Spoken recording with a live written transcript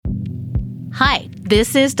Hi,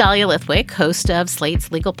 this is Dahlia Lithwick, host of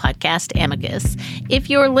Slate's legal podcast, Amicus. If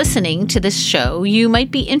you're listening to this show, you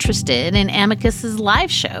might be interested in Amicus's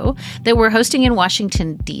live show that we're hosting in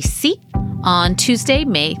Washington, D.C. on Tuesday,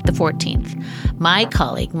 May the 14th. My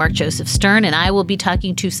colleague, Mark Joseph Stern, and I will be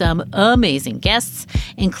talking to some amazing guests,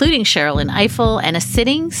 including Sherrilyn Ifill and a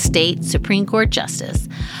sitting state Supreme Court justice,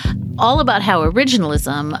 all about how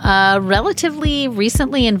originalism, a relatively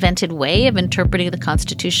recently invented way of interpreting the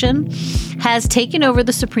Constitution, has taken over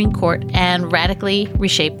the Supreme Court and radically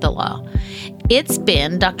reshaped the law. It's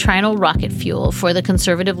been doctrinal rocket fuel for the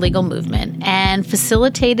conservative legal movement and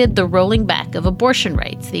facilitated the rolling back of abortion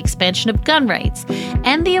rights, the expansion of gun rights,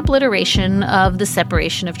 and the obliteration of the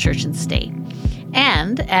separation of church and state.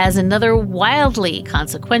 And as another wildly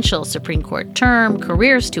consequential Supreme Court term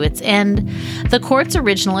careers to its end, the court's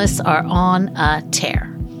originalists are on a tear.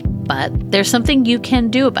 But there's something you can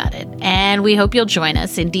do about it, and we hope you'll join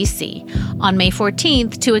us in D.C. on May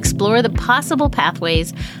 14th to explore the possible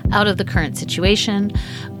pathways out of the current situation.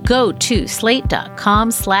 Go to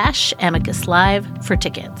slate.com/Amicus Live for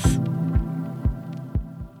tickets.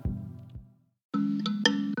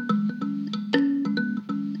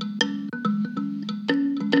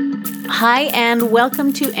 Hi, and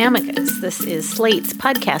welcome to Amicus. This is Slate's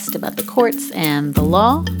podcast about the courts and the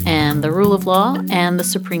law and the rule of law and the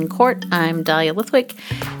Supreme Court. I'm Dahlia Lithwick,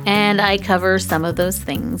 and I cover some of those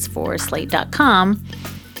things for Slate.com.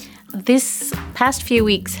 This past few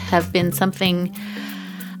weeks have been something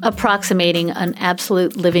approximating an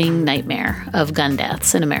absolute living nightmare of gun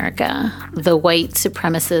deaths in America. The white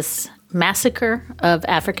supremacist massacre of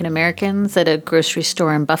African Americans at a grocery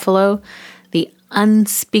store in Buffalo, the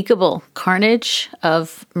unspeakable carnage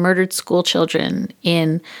of murdered school children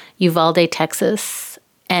in Uvalde, Texas,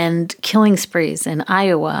 and killing sprees in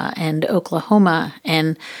Iowa and Oklahoma,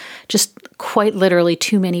 and just quite literally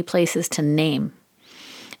too many places to name.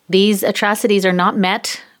 These atrocities are not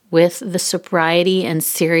met with the sobriety and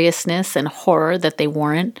seriousness and horror that they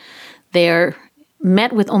warrant. They are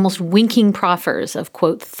met with almost winking proffers of,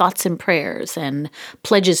 quote, thoughts and prayers and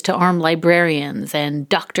pledges to arm librarians and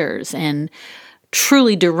doctors and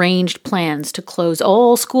truly deranged plans to close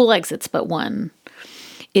all school exits but one.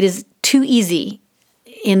 It is too easy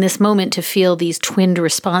in this moment to feel these twinned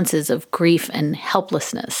responses of grief and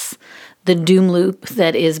helplessness. The doom loop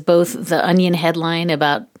that is both the Onion headline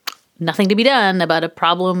about nothing to be done about a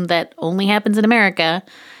problem that only happens in America,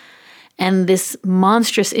 and this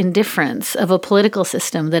monstrous indifference of a political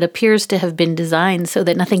system that appears to have been designed so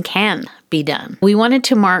that nothing can be done. We wanted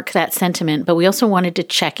to mark that sentiment, but we also wanted to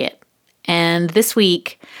check it. And this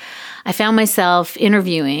week, I found myself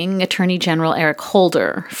interviewing Attorney General Eric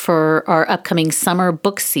Holder for our upcoming summer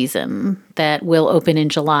book season that will open in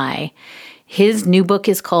July. His new book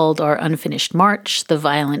is called Our Unfinished March, The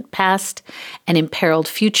Violent Past, An Imperiled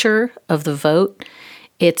Future of the Vote.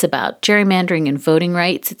 It's about gerrymandering and voting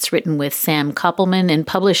rights. It's written with Sam Koppelman and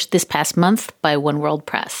published this past month by One World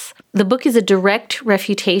Press. The book is a direct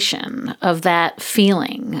refutation of that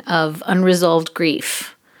feeling of unresolved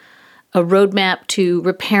grief, a roadmap to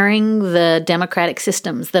repairing the democratic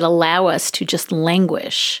systems that allow us to just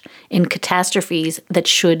languish in catastrophes that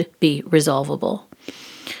should be resolvable.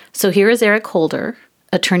 So here is Eric Holder,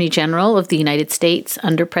 Attorney General of the United States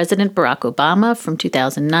under President Barack Obama from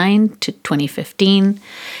 2009 to 2015,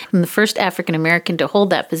 and the first African American to hold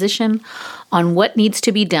that position, on what needs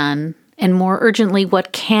to be done, and more urgently,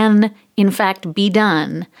 what can, in fact, be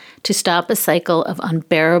done to stop a cycle of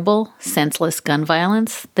unbearable, senseless gun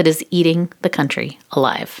violence that is eating the country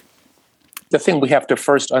alive. The thing we have to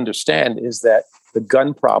first understand is that the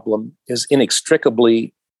gun problem is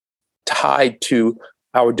inextricably tied to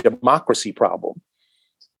our democracy problem.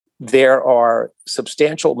 There are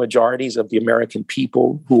substantial majorities of the American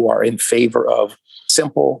people who are in favor of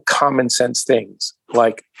simple, common sense things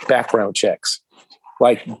like background checks,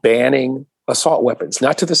 like banning assault weapons,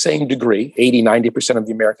 not to the same degree. 80-90% of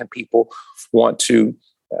the American people want to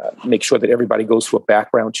make sure that everybody goes through a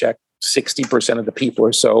background check. 60% of the people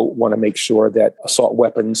or so want to make sure that assault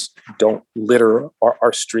weapons don't litter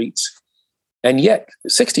our streets. And yet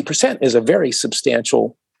 60% is a very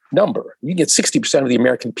substantial number. You get 60% of the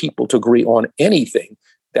American people to agree on anything.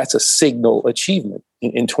 That's a signal achievement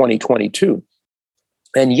in 2022.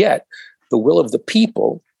 And yet the will of the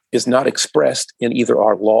people is not expressed in either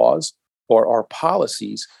our laws or our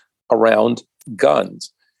policies around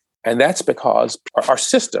guns. And that's because our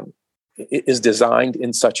system is designed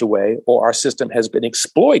in such a way, or our system has been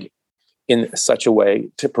exploited in such a way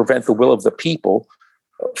to prevent the will of the people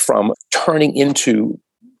from turning into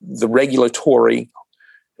the regulatory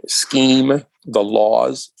scheme, the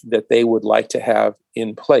laws that they would like to have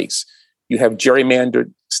in place. You have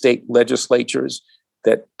gerrymandered state legislatures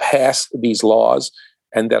that pass these laws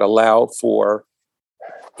and that allow for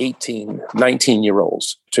 18,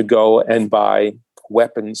 19-year-olds to go and buy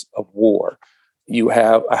weapons of war. You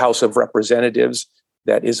have a House of Representatives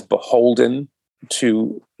that is beholden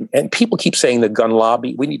to, and people keep saying the gun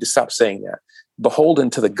lobby. We need to stop saying that. Beholden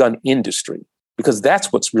to the gun industry, because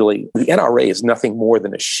that's what's really, the NRA is nothing more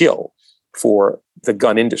than a shill for the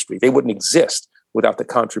gun industry. They wouldn't exist without the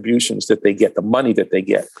contributions that they get, the money that they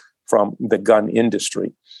get from the gun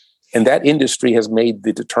industry. And that industry has made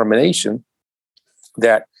the determination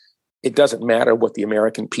that it doesn't matter what the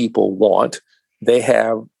American people want. They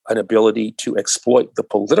have an ability to exploit the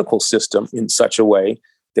political system in such a way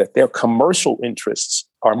that their commercial interests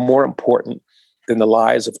are more important than the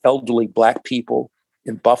lives of elderly Black people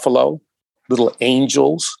in Buffalo, little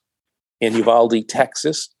angels in Uvalde,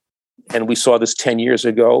 Texas. And we saw this 10 years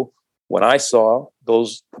ago when I saw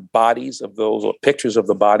those bodies of those, or pictures of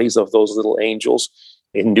the bodies of those little angels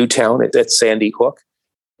in Newtown at Sandy Hook.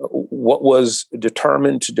 What was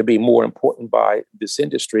determined to be more important by this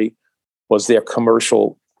industry was their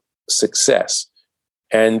commercial success.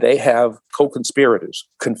 And they have co-conspirators,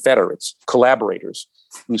 confederates, collaborators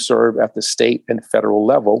who serve at the state and federal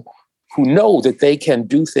level who know that they can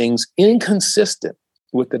do things inconsistent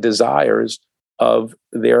with the desires of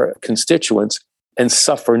their constituents and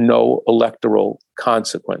suffer no electoral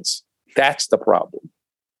consequence. That's the problem.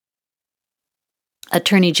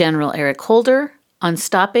 Attorney General Eric Holder on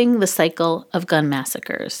stopping the cycle of gun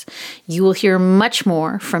massacres. You will hear much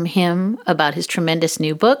more from him about his tremendous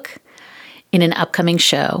new book in an upcoming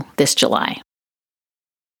show this July.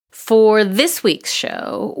 For this week's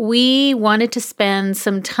show, we wanted to spend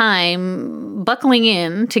some time buckling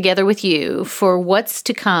in together with you for what's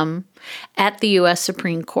to come at the U.S.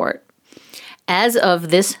 Supreme Court. As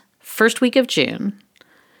of this first week of June,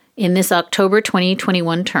 in this October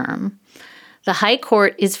 2021 term, the High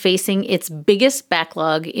Court is facing its biggest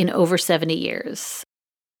backlog in over 70 years.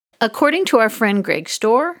 According to our friend Greg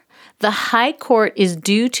Stohr, the High Court is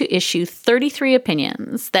due to issue 33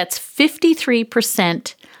 opinions. That's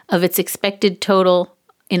 53% of its expected total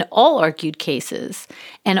in all argued cases,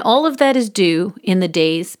 and all of that is due in the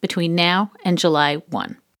days between now and July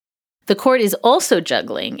 1. The court is also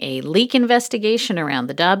juggling a leak investigation around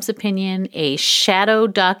the Dobbs opinion, a shadow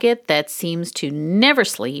docket that seems to never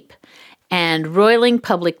sleep, and roiling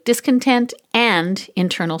public discontent and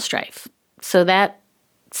internal strife. So that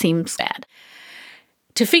seems bad.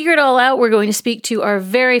 To figure it all out, we're going to speak to our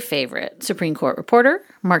very favorite Supreme Court reporter,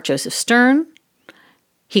 Mark Joseph Stern.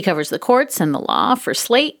 He covers the courts and the law for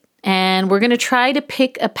Slate, and we're going to try to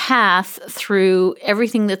pick a path through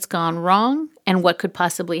everything that's gone wrong and what could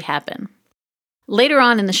possibly happen. Later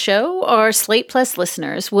on in the show, our Slate Plus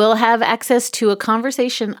listeners will have access to a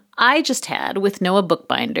conversation I just had with Noah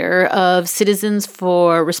Bookbinder of Citizens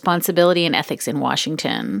for Responsibility and Ethics in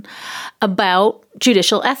Washington about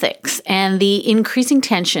judicial ethics and the increasing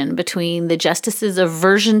tension between the justices'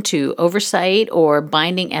 aversion to oversight or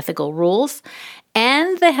binding ethical rules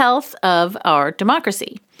and the health of our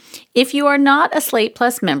democracy. If you are not a Slate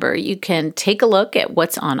Plus member, you can take a look at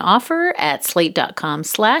what's on offer at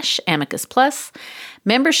slate.com/amicus plus.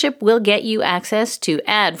 Membership will get you access to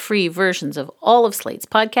ad-free versions of all of Slate's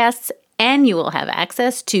podcasts, and you will have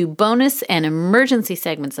access to bonus and emergency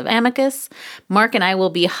segments of Amicus. Mark and I will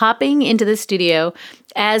be hopping into the studio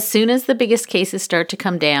as soon as the biggest cases start to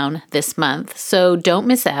come down this month, so don't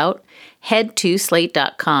miss out. Head to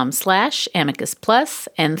slate.com/amicus plus,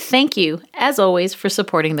 and thank you, as always, for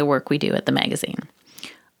supporting the work we do at the magazine.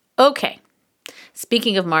 Okay,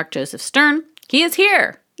 speaking of Mark Joseph Stern, he is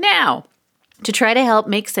here now to try to help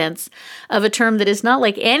make sense of a term that is not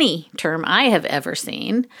like any term I have ever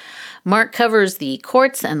seen. Mark covers the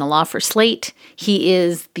courts and the law for Slate. He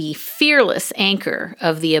is the fearless anchor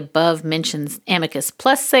of the above-mentioned Amicus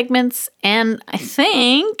Plus segments, and I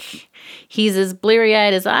think he's as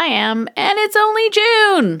bleary-eyed as I am, and it's only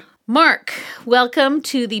June. Mark, welcome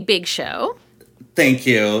to the big show. Thank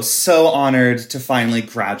you. So honored to finally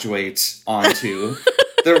graduate onto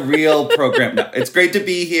the real program. No, it's great to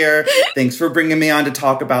be here. Thanks for bringing me on to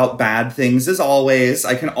talk about bad things, as always.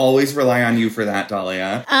 I can always rely on you for that,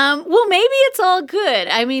 Dahlia. Well, maybe it's all good.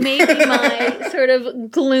 I mean, maybe my sort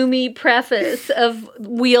of gloomy preface of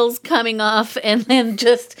wheels coming off and then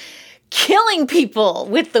just killing people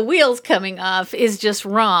with the wheels coming off is just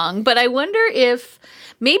wrong. But I wonder if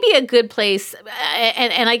maybe a good place,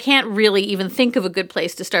 and I can't really even think of a good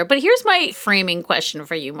place to start, but here's my framing question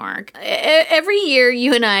for you, Mark. Every year,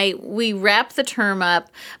 you and I, we wrap the term up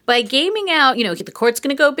by gaming out, the court's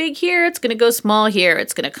going to go big here, it's going to go small here,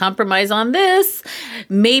 it's going to compromise on this.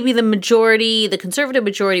 Maybe the conservative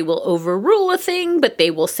majority will overrule a thing, but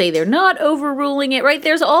they will say they're not overruling it, right?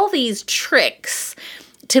 There's all these tricks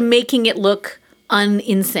to making it look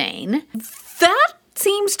insane. That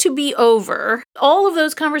seems to be over. All of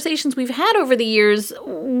those conversations we've had over the years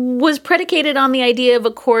was predicated on the idea of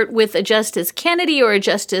a court with a Justice Kennedy or a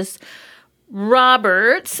Justice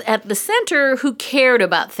Roberts at the center who cared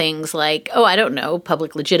about things like,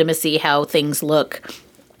 public legitimacy, how things look,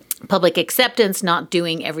 public acceptance, not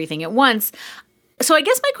doing everything at once. So I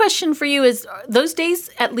guess my question for you is, those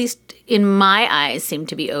days, at least in my eyes, seem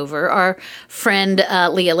to be over. Our friend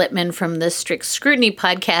Leah Littman from the Strict Scrutiny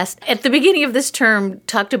podcast at the beginning of this term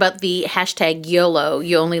talked about the hashtag YOLO,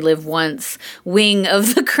 you only live once, wing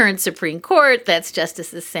of the current Supreme Court. That's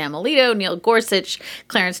Justices Sam Alito, Neil Gorsuch,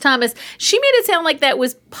 Clarence Thomas. She made it sound like that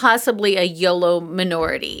was possibly a YOLO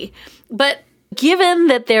minority. But given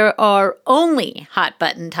that there are only hot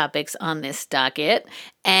button topics on this docket,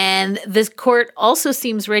 and this court also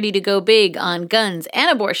seems ready to go big on guns and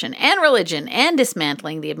abortion and religion and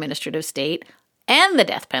dismantling the administrative state and the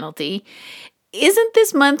death penalty, isn't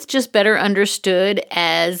this month just better understood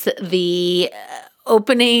as the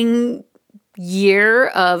opening year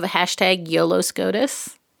of hashtag YOLO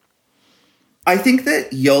SCOTUS? I think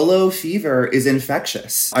that YOLO fever is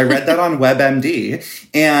infectious. I read that on WebMD.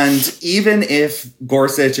 And even if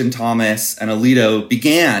Gorsuch and Thomas and Alito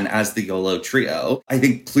began as the YOLO trio, I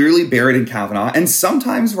think clearly Barrett and Kavanaugh, and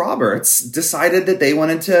sometimes Roberts, decided that they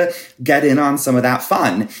wanted to get in on some of that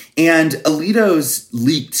fun. And Alito's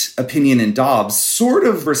leaked opinion in Dobbs sort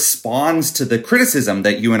of responds to the criticism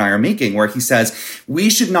that you and I are making, where he says,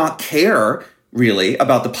 we should not care really,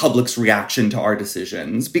 about the public's reaction to our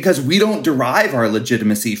decisions, because we don't derive our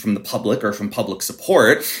legitimacy from the public or from public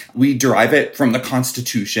support. We derive it from the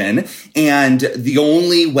Constitution. And the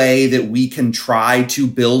only way that we can try to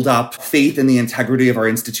build up faith in the integrity of our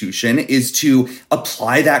institution is to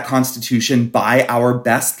apply that Constitution by our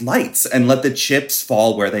best lights and let the chips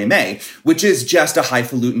fall where they may, which is just a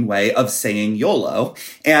highfalutin way of saying YOLO.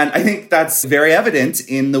 And I think that's very evident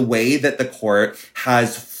in the way that the court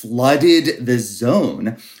has flooded the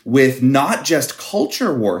zone with not just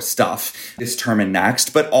culture war stuff this term and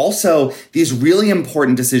next, but also these really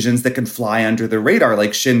important decisions that can fly under the radar,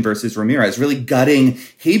 like Shin versus Ramirez, really gutting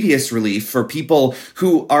habeas relief for people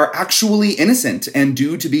who are actually innocent and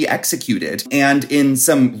due to be executed. And in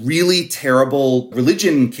some really terrible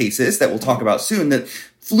religion cases that we'll talk about soon that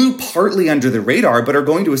flew partly under the radar, but are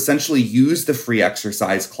going to essentially use the free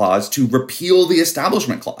exercise clause to repeal the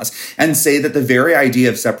establishment clause and say that the very idea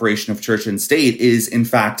of separation of church and state is, in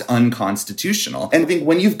fact, unconstitutional. And I think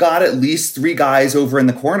when you've got at least three guys over in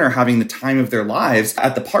the corner having the time of their lives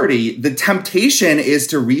at the party, the temptation is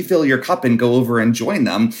to refill your cup and go over and join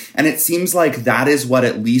them. And it seems like that is what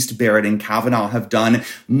at least Barrett and Kavanaugh have done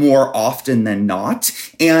more often than not.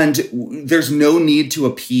 And there's no need to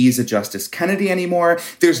appease a Justice Kennedy anymore.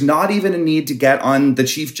 There's not even a need to get on the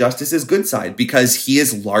Chief Justice's good side because he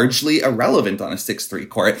is largely irrelevant on a 6-3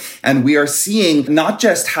 court. And we are seeing not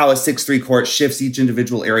just how a 6-3 court shifts each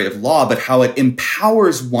individual area of law, but how it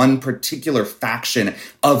empowers one particular faction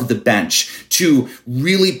of the bench to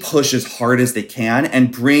really push as hard as they can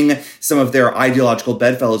and bring some of their ideological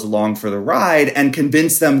bedfellows along for the ride and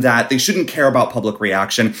convince them that they shouldn't care about public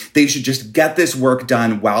reaction. They should just get this work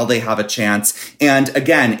done while they have a chance. And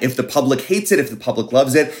again, if the public hates it, if the public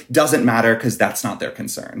loves it, doesn't matter because that's not their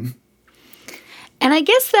concern. And I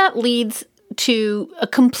guess that leads to a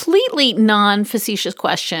completely non-facetious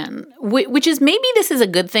question, which is maybe this is a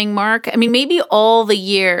good thing, Mark. I mean, maybe all the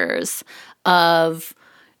years of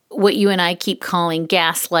what you and I keep calling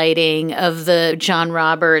gaslighting, of the John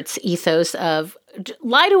Roberts ethos of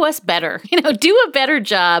lie to us better, do a better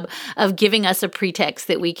job of giving us a pretext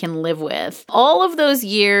that we can live with. All of those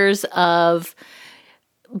years of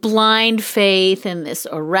blind faith in this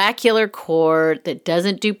oracular court that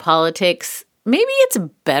doesn't do politics, maybe it's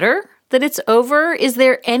better that it's over. Is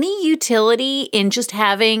there any utility in just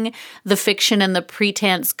having the fiction and the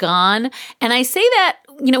pretense gone? And I say that,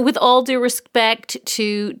 with all due respect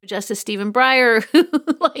to Justice Stephen Breyer, who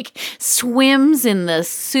swims in the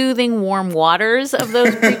soothing warm waters of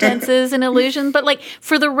those pretenses and illusions. But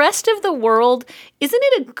for the rest of the world, isn't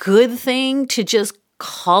it a good thing to just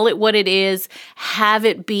call it what it is, have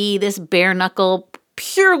it be this bare knuckle,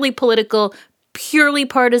 purely political, purely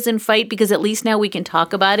partisan fight? Because at least now we can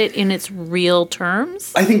talk about it in its real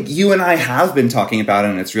terms. I think you and I have been talking about it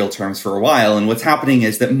in its real terms for a while. And what's happening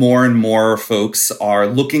is that more and more folks are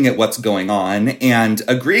looking at what's going on and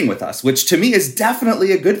agreeing with us, which to me is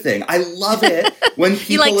definitely a good thing. I love it when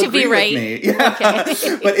people you like to agree be right. with me. Yeah.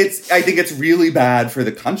 Okay. But I think it's really bad for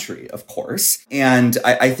the country, of course. And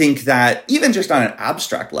I think that even just on an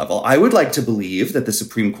abstract level, I would like to believe that the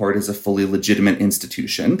Supreme Court is a fully legitimate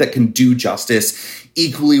institution that can do justice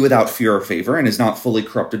equally without fear or favor and is not fully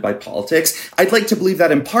corrupted by politics. I'd like to believe that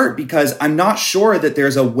in part because I'm not sure that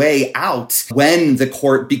there's a way out when the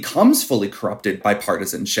court becomes fully corrupted by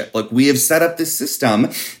partisanship. Like, we have set up this system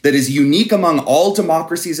that is unique among all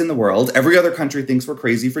democracies in the world. Every other country thinks we're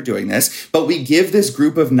crazy for doing this, but we give this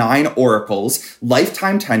group of 9 oracles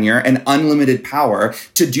lifetime tenure and unlimited power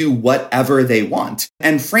to do whatever they want.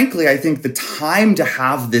 And frankly, I think the time to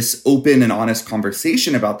have this open and honest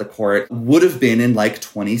conversation about the court would have been in like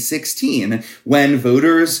 2016, when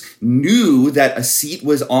voters knew that a seat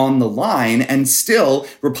was on the line, and still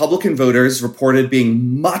Republican voters reported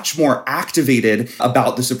being much more activated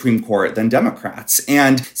about the Supreme Court than Democrats.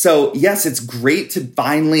 And so, yes, it's great to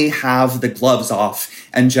finally have the gloves off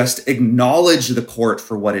and just acknowledge the court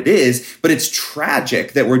for what it is, but it's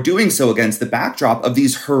tragic that we're doing so against the backdrop of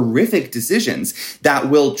these horrific decisions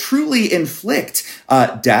that will truly inflict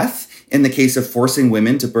death, in the case of forcing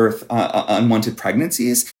women to birth unwanted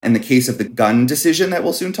pregnancies, in the case of the gun decision that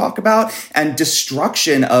we'll soon talk about, and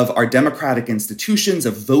destruction of our democratic institutions,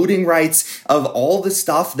 of voting rights, of all the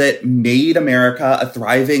stuff that made America a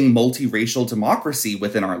thriving multiracial democracy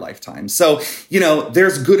within our lifetime. So,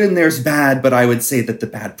 there's good and there's bad, but I would say that the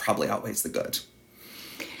bad probably outweighs the good.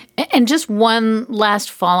 And just one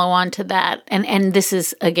last follow-on to that, and this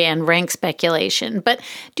is, again, rank speculation, but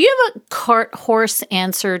do you have a cart-horse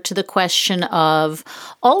answer to the question of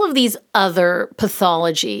all of these other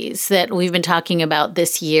pathologies that we've been talking about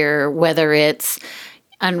this year, whether it's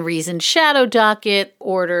unreasoned shadow docket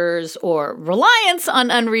orders or reliance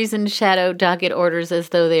on unreasoned shadow docket orders as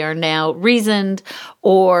though they are now reasoned,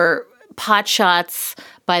 or potshots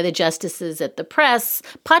by the justices at the press,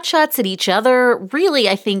 potshots at each other, really,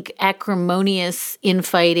 I think, acrimonious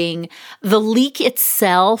infighting. The leak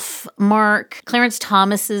itself, Mark, Clarence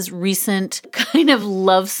Thomas's recent kind of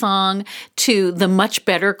love song to the much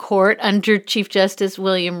better court under Chief Justice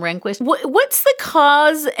William Rehnquist. What's the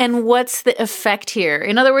cause and what's the effect here?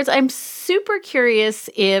 In other words, I'm super curious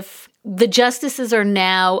if the justices are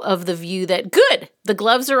now of the view that, good, the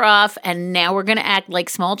gloves are off and now we're going to act like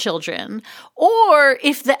small children, or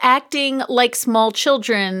if the acting like small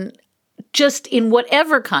children, just in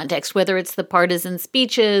whatever context, whether it's the partisan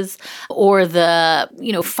speeches or the,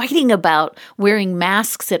 fighting about wearing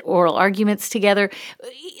masks at oral arguments together,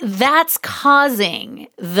 that's causing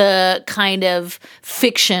the kind of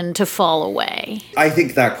fiction to fall away. I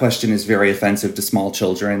think that question is very offensive to small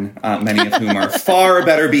children, many of whom are far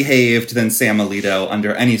better behaved than Sam Alito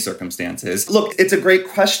under any circumstances. Look, it's a great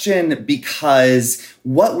question because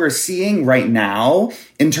what we're seeing right now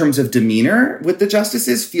in terms of demeanor with the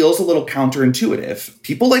justices feels a little counterintuitive.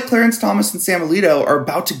 People like Clarence Thomas and Sam Alito are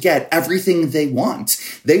about to get everything they want.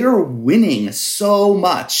 They are winning so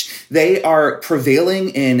much. They are prevailing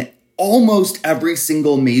in almost every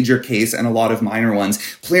single major case and a lot of minor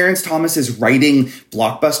ones. Clarence Thomas is writing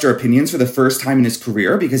blockbuster opinions for the first time in his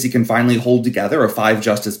career because he can finally hold together a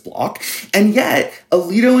 5-justice block. And yet,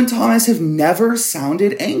 Alito and Thomas have never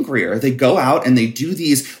sounded angrier. They go out and they do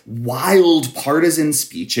these wild partisan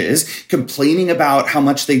speeches complaining about how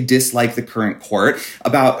much they dislike the current court,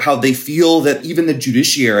 about how they feel that even the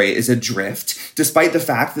judiciary is adrift, despite the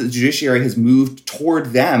fact that the judiciary has moved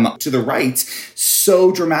toward them to the right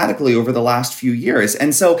so dramatically over the last few years.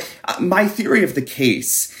 And so my theory of the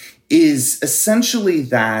case is essentially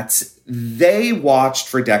that they watched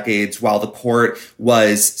for decades while the court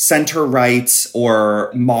was center-right or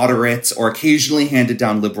moderate or occasionally handed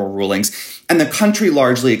down liberal rulings, and the country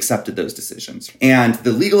largely accepted those decisions. And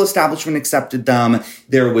the legal establishment accepted them.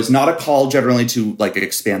 There was not a call generally to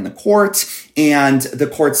expand the court, and the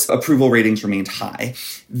court's approval ratings remained high.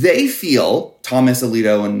 They feel, Thomas,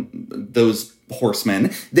 Alito, and those horsemen,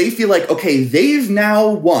 they feel like, okay, they've now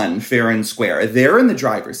won fair and square. They're in the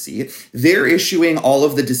driver's seat. They're issuing all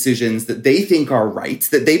of the decisions that they think are right,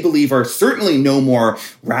 that they believe are certainly no more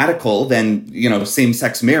radical than,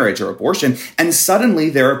 same-sex marriage or abortion. And suddenly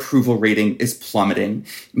their approval rating is plummeting.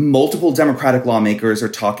 Multiple Democratic lawmakers are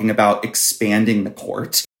talking about expanding the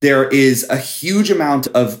court. There is a huge amount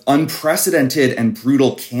of unprecedented and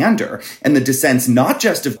brutal candor in the dissents, not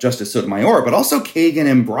just of Justice Sotomayor, but also Kagan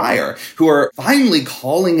and Breyer, who are finally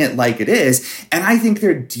calling it like it is. And I think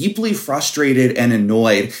they're deeply frustrated and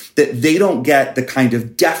annoyed that they don't get the kind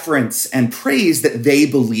of deference and praise that they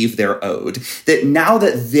believe they're owed. That now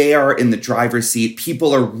that they are in the driver's seat,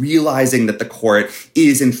 people are realizing that the court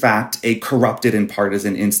is, in fact, a corrupted and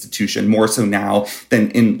partisan institution, more so now than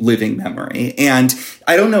in living memory. And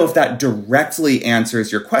I don't know if that directly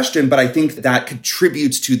answers your question, but I think that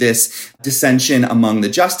contributes to this dissension among the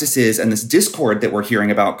justices and this discord that we're hearing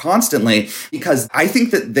about constantly, because I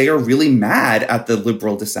think that they are really mad at the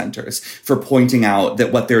liberal dissenters for pointing out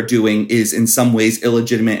that what they're doing is in some ways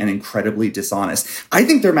illegitimate and incredibly dishonest. I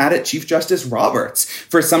think they're mad at Chief Justice Roberts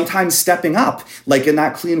for sometimes stepping up, like in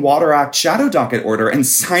that Clean Water Act shadow docket order, and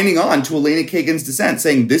signing on to Elena Kagan's dissent,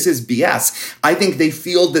 saying this is BS. I think they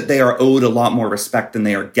feel that they are owed a lot more respect than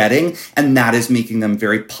they are getting, and that is making them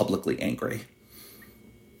very publicly angry.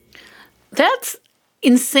 That's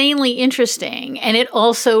insanely interesting. And it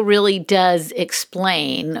also really does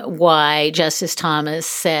explain why Justice Thomas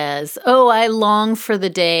says, I long for the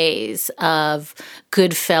days of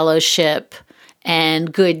good fellowship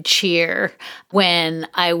and good cheer when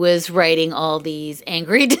I was writing all these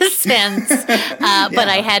angry dissents, but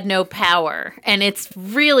I had no power. And it's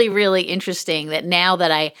really, really interesting that now that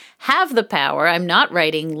I have the power, I'm not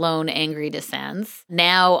writing lone angry dissents.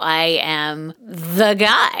 Now I am the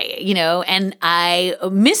guy, and I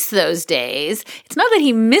miss those days. It's not that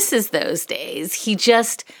he misses those days. He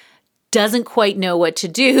just doesn't quite know what to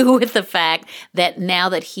do with the fact that now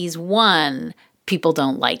that he's won, people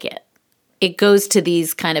don't like it. It goes to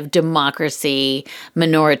these kind of democracy,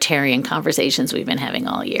 minoritarian conversations we've been having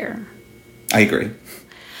all year. I agree.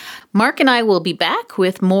 Mark and I will be back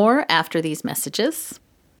with more after these messages.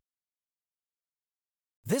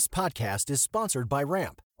 This podcast is sponsored by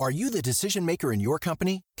Ramp. Are you the decision maker in your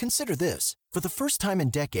company? Consider this. For the first time in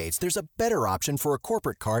decades, there's a better option for a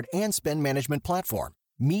corporate card and spend management platform.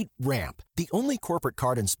 Meet Ramp, the only corporate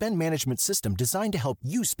card and spend management system designed to help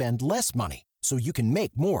you spend less money so you can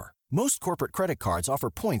make more. Most corporate credit cards offer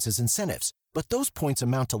points as incentives, but those points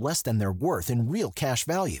amount to less than their worth in real cash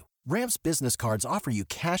value. Ramp's business cards offer you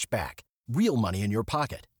cash back, real money in your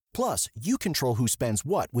pocket. Plus, you control who spends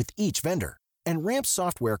what with each vendor. And Ramp's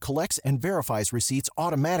software collects and verifies receipts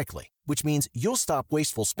automatically, which means you'll stop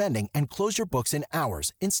wasteful spending and close your books in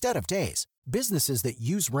hours instead of days. Businesses that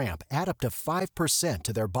use Ramp add up to 5%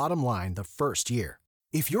 to their bottom line the first year.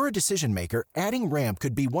 If you're a decision maker, adding Ramp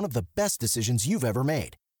could be one of the best decisions you've ever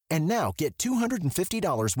made. And now get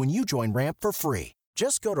 $250 when you join Ramp for free.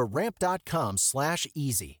 Just go to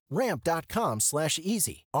ramp.com/easy.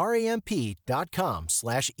 Ramp.com/easy.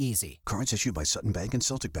 RAMP.com/easy. Cards issued by Sutton Bank and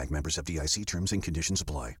Celtic Bank, members of FDIC. Terms and conditions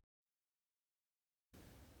apply.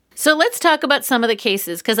 So let's talk about some of the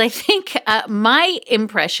cases, because I think my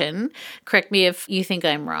impression, correct me if you think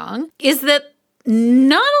I'm wrong, is that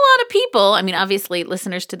not a lot of people, obviously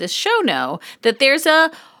listeners to this show know that there's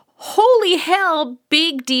a holy hell,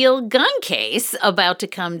 big deal gun case about to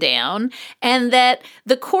come down, and that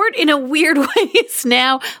the court in a weird way is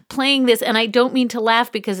now playing this, and I don't mean to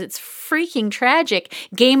laugh because it's freaking tragic,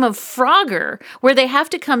 game of Frogger, where they have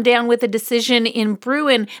to come down with a decision in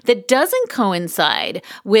Bruen that doesn't coincide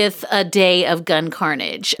with a day of gun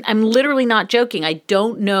carnage. I'm literally not joking. I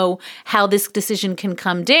don't know how this decision can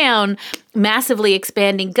come down, massively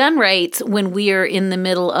expanding gun rights when we are in the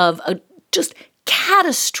middle of a just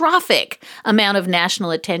catastrophic amount of national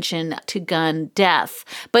attention to gun death.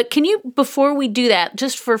 But can you, before we do that,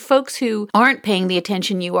 just for folks who aren't paying the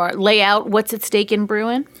attention you are, lay out what's at stake in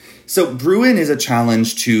Bruen? So Bruen is a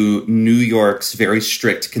challenge to New York's very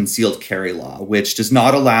strict concealed carry law, which does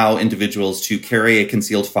not allow individuals to carry a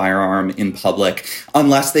concealed firearm in public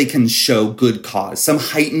unless they can show good cause, some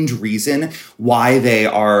heightened reason why they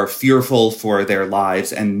are fearful for their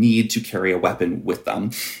lives and need to carry a weapon with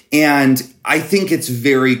them. And I think it's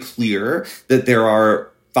very clear that there are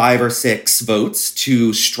 5 or 6 votes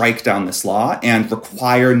to strike down this law and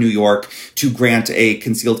require New York to grant a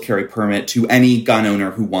concealed carry permit to any gun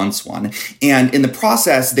owner who wants one. And in the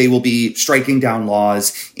process, they will be striking down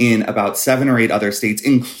laws in about 7 or 8 other states,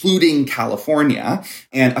 including California,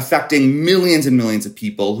 and affecting millions and millions of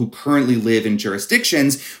people who currently live in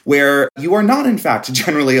jurisdictions where you are not, in fact,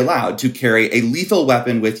 generally allowed to carry a lethal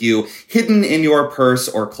weapon with you hidden in your purse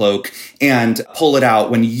or cloak and pull it out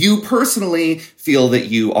when you personally feel that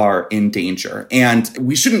you you are in danger. And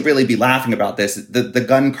we shouldn't really be laughing about this. The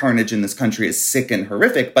gun carnage in this country is sick and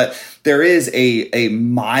horrific, but there is a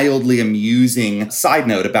mildly amusing side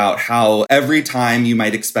note about how every time you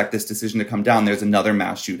might expect this decision to come down, there's another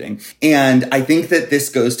mass shooting. And I think that this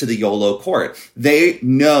goes to the YOLO court. They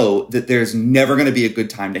know that there's never going to be a good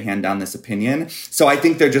time to hand down this opinion. So I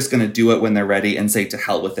think they're just going to do it when they're ready and say to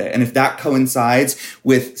hell with it. And if that coincides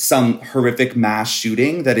with some horrific mass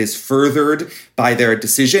shooting that is furthered by their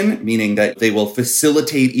decision, meaning that they will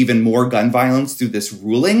facilitate even more gun violence through this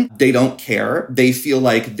ruling, they don't care. They feel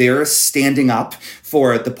like they're standing up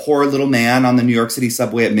for the poor little man on the New York City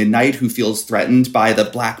subway at midnight who feels threatened by the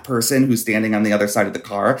black person who's standing on the other side of the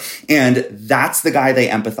car. And that's the guy they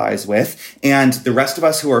empathize with. And the rest of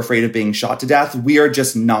us who are afraid of being shot to death, we are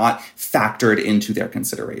just not factored into their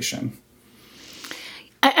consideration.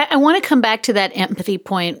 I want to come back to that empathy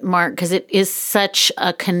point, Mark, because it is such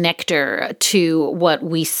a connector to what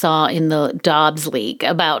we saw in the Dobbs leak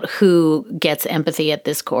about who gets empathy at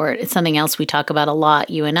this court. It's something else we talk about a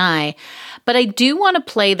lot, you and I. But I do want to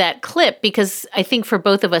play that clip because I think for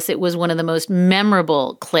both of us, it was one of the most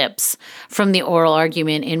memorable clips from the oral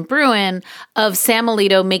argument in Bruen of Sam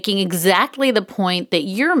Alito making exactly the point that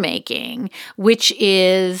you're making, which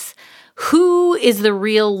is who is the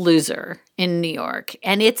real loser in New York?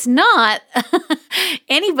 And it's not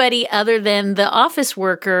anybody other than the office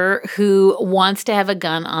worker who wants to have a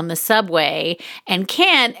gun on the subway and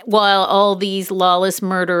can't, while all these lawless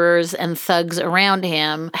murderers and thugs around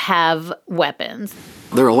him have weapons.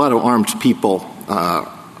 There are a lot of armed people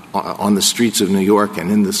on the streets of New York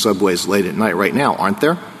and in the subways late at night right now, aren't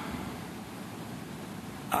there?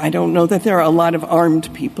 I don't know that there are a lot of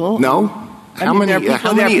armed people. No? There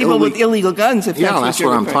are people with illegal guns, if that's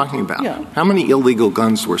what I'm talking about. Yeah. How many illegal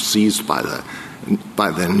guns were seized by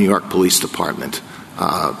the New York Police Department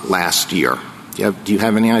last year? Do you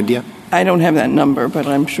have any idea? I don't have that number, but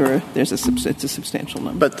I'm sure it's a substantial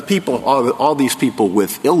number. But the people, all these people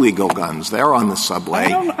with illegal guns, they're on the subway.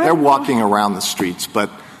 They're walking around the streets.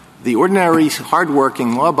 But the ordinary,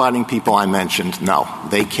 hardworking, law-abiding people I mentioned, no,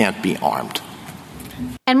 they can't be armed.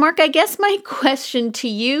 And Mark, I guess my question to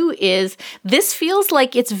you is, this feels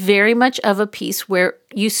like it's very much of a piece where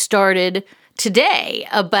you started today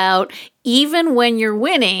about even when you're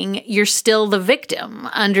winning, you're still the victim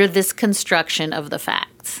under this construction of the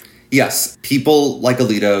facts. Yes, people like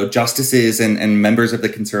Alito, justices and members of the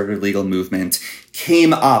conservative legal movement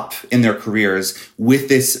came up in their careers with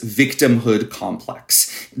this victimhood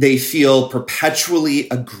complex. They feel perpetually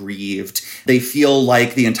aggrieved. They feel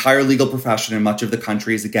like the entire legal profession in much of the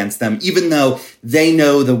country is against them, even though they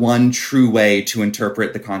know the one true way to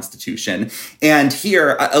interpret the Constitution. And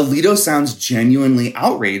here, Alito sounds genuinely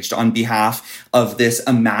outraged on behalf of this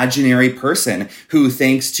imaginary person who,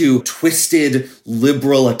 thanks to twisted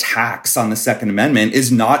liberal attacks on the Second Amendment,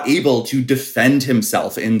 is not able to defend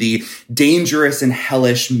himself in the dangerous and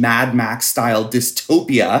hellish Mad Max-style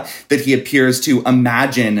dystopia that he appears to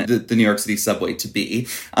imagine the New York City subway to be.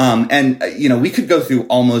 We could go through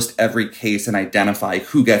almost every case and identify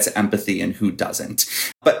who gets empathy and who doesn't.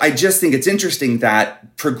 But I just think it's interesting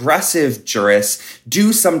that progressive jurists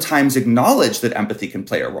do sometimes acknowledge that empathy can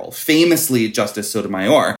play a role. Famously, Justice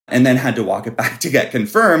Sotomayor, and then had to walk it back to get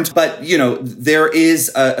confirmed. But, there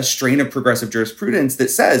is a strain of progressive jurisprudence that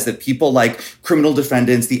says that people like criminal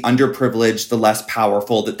defendants, the underprivileged, the less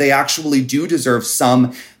powerful, that they actually do deserve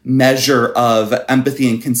some measure of empathy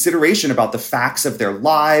and consideration about the facts of their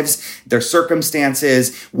lives, their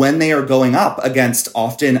circumstances, when they are going up against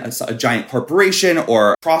often a giant corporation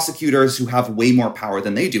or prosecutors who have way more power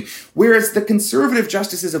than they do. Whereas the conservative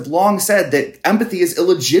justices have long said that empathy is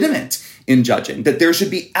illegitimate in judging, that there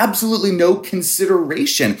should be absolutely no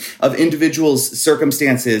consideration of individuals'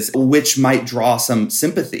 circumstances which might draw some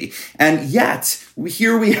sympathy. And yet,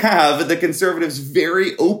 here we have the conservatives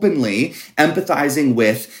very openly empathizing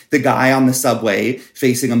with the guy on the subway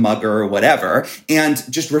facing a mugger or whatever, and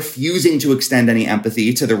just refusing to extend any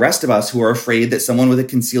empathy to the rest of us who are afraid that someone with a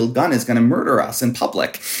concealed gun is going to murder us in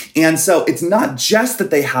public. And so it's not just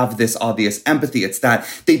that they have this obvious empathy, it's that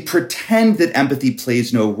they pretend that empathy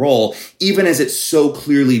plays no role, even as it so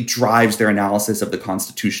clearly drives their analysis of the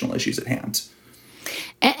constitutional issues at hand.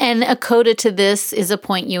 And a coda to this is a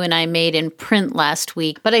point you and I made in print last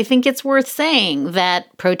week, but I think it's worth saying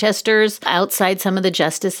that protesters outside some of the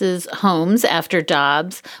justices' homes after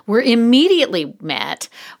Dobbs were immediately met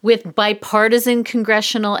with bipartisan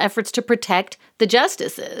congressional efforts to protect the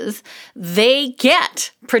justices, they get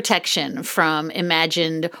protection from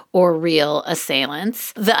imagined or real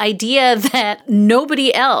assailants. The idea that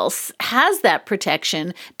nobody else has that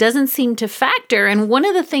protection doesn't seem to factor. And one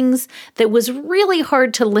of the things that was really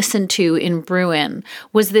hard to listen to in Bruen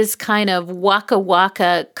was this kind of waka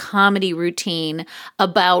waka comedy routine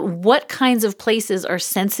about what kinds of places are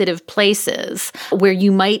sensitive places where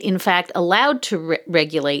you might in fact allowed to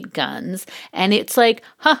regulate guns. And it's like,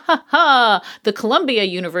 ha ha ha, the Columbia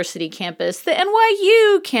University campus, the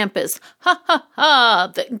NYU campus, ha ha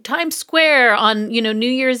ha, the Times Square on, New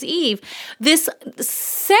Year's Eve. This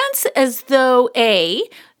sense as though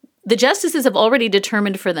the justices have already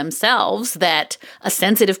determined for themselves that a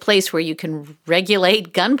sensitive place where you can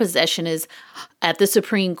regulate gun possession is at the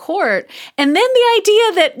Supreme Court. And then the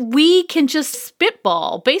idea that we can just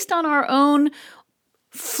spitball based on our own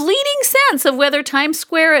fleeting sense of whether Times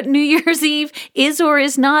Square at New Year's Eve is or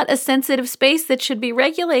is not a sensitive space that should be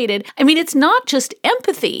regulated. I mean, it's not just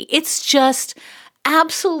empathy. It's just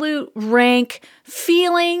absolute rank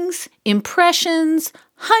feelings, impressions,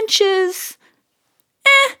 hunches,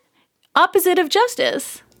 opposite of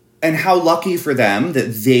justice. And how lucky for them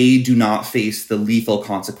that they do not face the lethal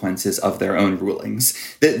consequences of their own rulings,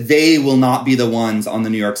 that they will not be the ones on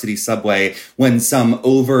the New York City subway when some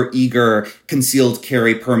overeager concealed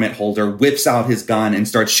carry permit holder whips out his gun and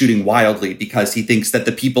starts shooting wildly because he thinks that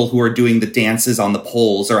the people who are doing the dances on the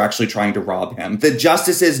poles are actually trying to rob him. The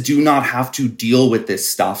justices do not have to deal with this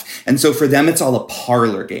stuff. And so for them, it's all a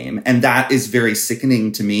parlor game. And that is very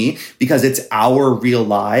sickening to me because it's our real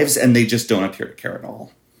lives and they just don't appear to care at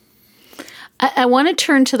all. I want to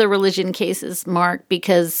turn to the religion cases, Mark,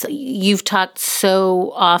 because you've talked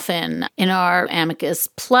so often in our Amicus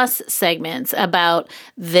Plus segments about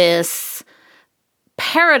this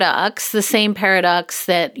paradox, the same paradox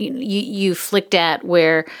that you flicked at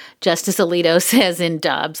where Justice Alito says in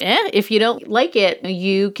Dobbs, if you don't like it,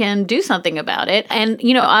 you can do something about it. And,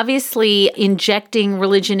 obviously injecting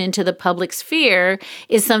religion into the public sphere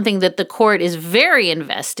is something that the court is very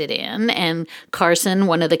invested in. And Carson,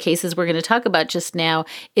 one of the cases we're going to talk about just now,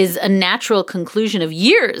 is a natural conclusion of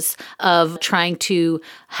years of trying to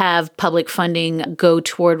have public funding go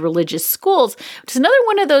toward religious schools. It's another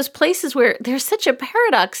one of those places where there's such a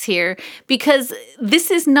paradox here because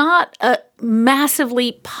this is not a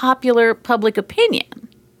massively popular public opinion.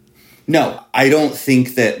 No, I don't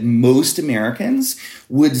think that most Americans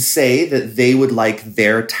would say that they would like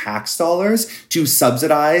their tax dollars to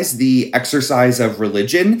subsidize the exercise of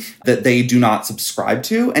religion that they do not subscribe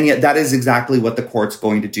to. And yet that is exactly what the court's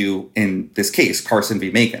going to do in this case, Carson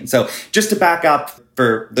v. Macon. So just to back up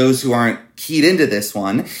for those who aren't keyed into this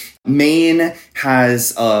one, Maine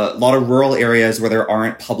has a lot of rural areas where there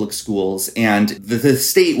aren't public schools, and the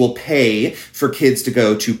state will pay for kids to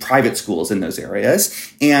go to private schools in those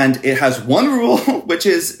areas. And it has one rule, which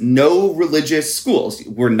is no religious schools.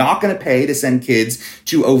 We're not going to pay to send kids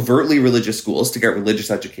to overtly religious schools to get religious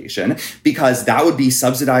education, because that would be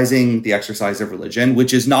subsidizing the exercise of religion,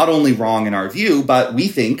 which is not only wrong in our view, but we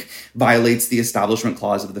think violates the Establishment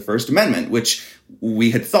Clause of the First Amendment, which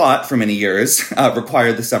we had thought for many years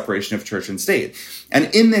required the separation of church and state.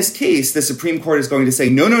 And in this case, the Supreme Court is going to say,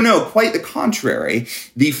 no, quite the contrary.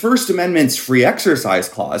 The First Amendment's free exercise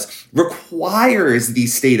clause requires the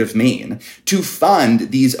state of Maine to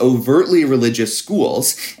fund these overtly religious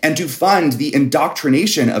schools and to fund the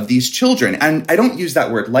indoctrination of these children. And I don't use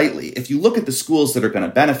that word lightly. If you look at the schools that are going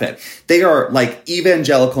to benefit, they are like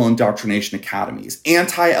evangelical indoctrination academies,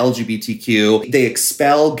 anti-LGBTQ. They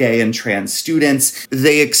expel gay and trans students.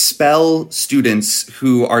 They expel students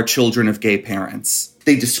who are children of gay parents.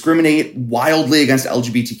 They discriminate wildly against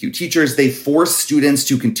LGBTQ teachers. They force students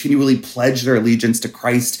to continually pledge their allegiance to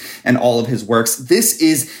Christ and all of his works. This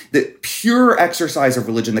is the pure exercise of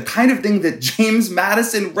religion, the kind of thing that James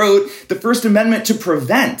Madison wrote the First Amendment to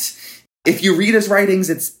prevent. If you read his writings,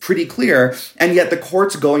 it's pretty clear. And yet the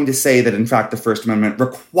court's going to say that, in fact, the First Amendment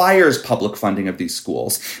requires public funding of these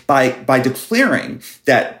schools by declaring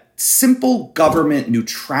that simple government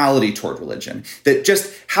neutrality toward religion, that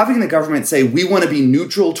just having the government say, we want to be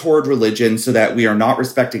neutral toward religion so that we are not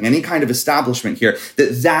respecting any kind of establishment here,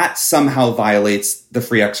 that somehow violates the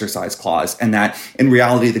free exercise clause, and that in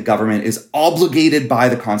reality, the government is obligated by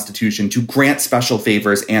the Constitution to grant special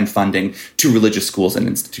favors and funding to religious schools and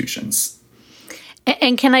institutions.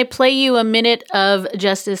 And can I play you a minute of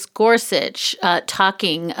Justice Gorsuch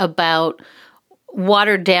talking about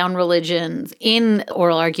watered down religions in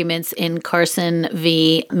oral arguments in Carson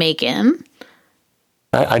v. Macon?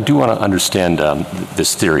 I do want to understand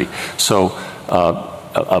this theory. So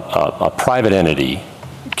a private entity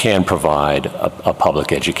can provide a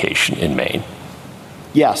public education in Maine.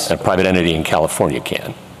 Yes. And a private entity in California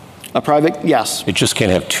can. A private, yes. It just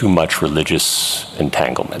can't have too much religious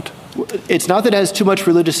entanglement. It's not that it has too much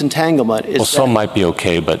religious entanglement. Well, some might be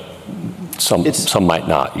okay, but some might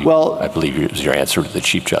not. I believe is your answer to the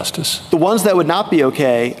Chief Justice. The ones that would not be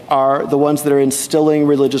okay are the ones that are instilling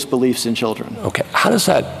religious beliefs in children. Okay. How does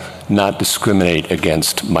that not discriminate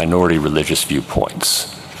against minority religious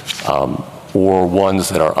viewpoints or ones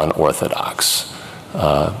that are unorthodox?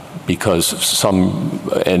 Because some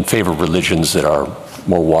in favor of religions that are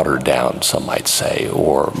more watered down, some might say,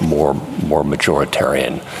 or more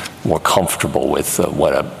majoritarian, more comfortable with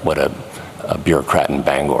what a bureaucrat in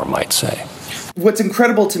Bangor might say. What's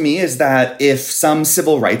incredible to me is that if some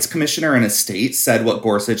civil rights commissioner in a state said what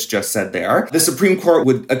Gorsuch just said there, the Supreme Court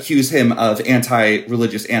would accuse him of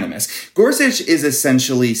anti-religious animus. Gorsuch is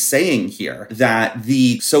essentially saying here that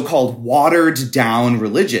the so-called watered-down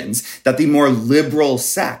religions, that the more liberal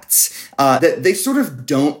sects, that they sort of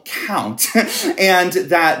don't count, and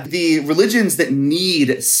that the religions that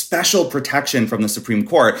need special protection from the Supreme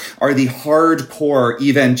Court are the hardcore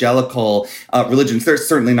evangelical religions. They're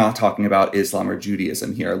certainly not talking about Islam or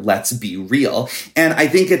Judaism here. Let's be real. And I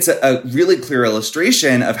think it's a really clear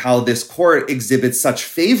illustration of how this court exhibits such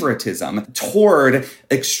favoritism toward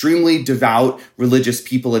extremely devout religious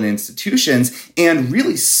people and institutions and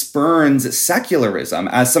really spurns secularism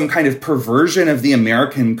as some kind of perversion of the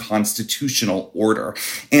American constitutional order.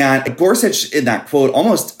 And Gorsuch, in that quote,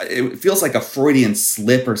 almost, it feels like a Freudian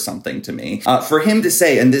slip or something to me. For him to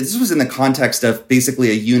say, and this was in the context of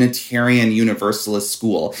basically a Unitarian Universalist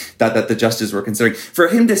school that the justices were considering, for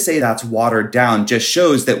him to say that's watered down just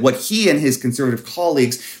shows that what he and his conservative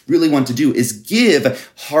colleagues really want to do is give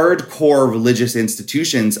hardcore religious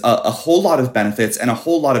institutions a whole lot of benefits and a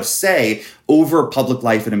whole lot of say over public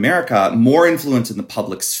life in America, more influence in the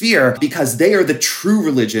public sphere, because they are the true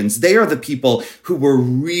religions. They are the people who were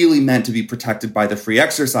really meant to be protected by the Free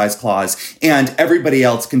Exercise Clause, and everybody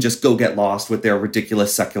else can just go get lost with their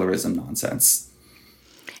ridiculous secularism nonsense.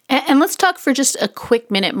 And let's talk for just a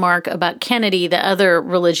quick minute, Mark, about Kennedy, the other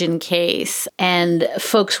religion case. And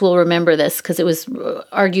folks will remember this because it was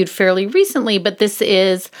argued fairly recently, but this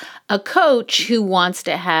is a coach who wants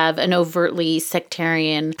to have an overtly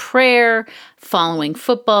sectarian prayer following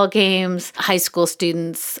football games. High school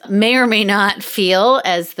students may or may not feel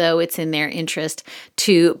as though it's in their interest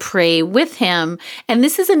to pray with him. And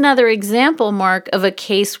this is another example, Mark, of a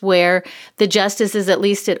case where the justices, at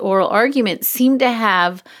least at oral argument, seem to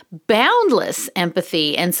have boundless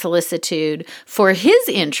empathy and solicitude for his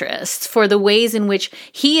interests, for the ways in which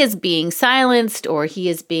he is being silenced or he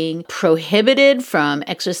is being prohibited from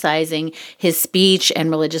exercising his speech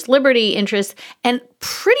and religious liberty interests, and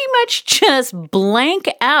pretty much just blank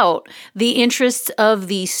out the interests of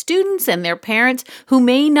the students and their parents who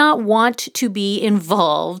may not want to be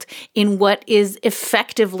involved in what is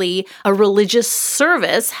effectively a religious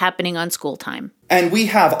service happening on school time. And we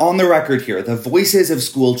have on the record here the voices of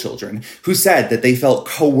school children who said that they felt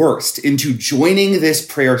coerced into joining this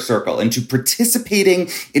prayer circle, into participating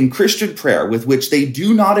in Christian prayer with which they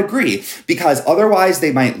do not agree, because otherwise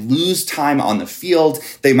they might lose time on the field.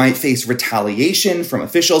 They might face retaliation from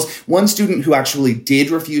officials. One student who actually did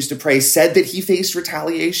refuse to pray said that he faced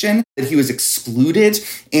retaliation, that he was excluded.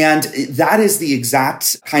 And that is the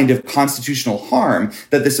exact kind of constitutional harm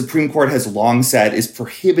that the Supreme Court has long said is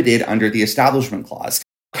prohibited under the Establishment Clause.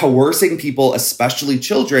 Coercing people, especially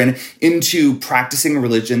children, into practicing a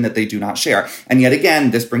religion that they do not share. And yet again,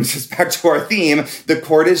 this brings us back to our theme. The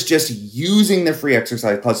court is just using the Free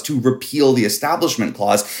Exercise Clause to repeal the Establishment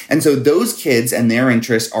Clause. And so those kids and their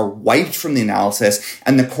interests are wiped from the analysis,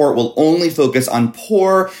 and the court will only focus on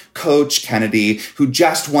poor Coach Kennedy, who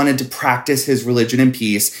just wanted to practice his religion in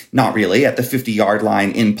peace, not really, at the 50-yard line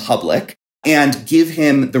in public, and give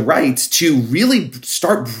him the right to really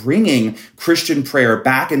start bringing Christian prayer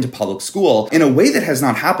back into public school in a way that has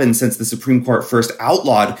not happened since the Supreme Court first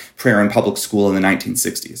outlawed prayer in public school in the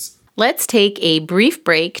 1960s. Let's take a brief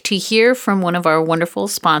break to hear from one of our wonderful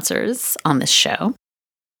sponsors on this show.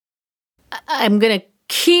 I'm going to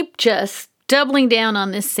keep just doubling down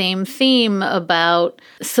on this same theme about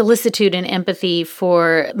solicitude and empathy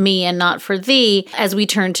for me and not for thee as we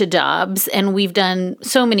turn to Dobbs. And we've done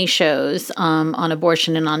so many shows on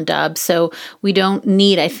abortion and on Dobbs, so we don't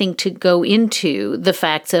need, I think, to go into the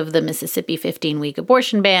facts of the Mississippi 15-week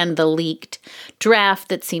abortion ban, the leaked draft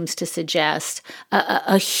that seems to suggest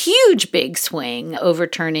a huge big swing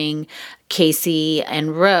overturning Casey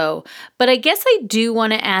and Roe. But I guess I do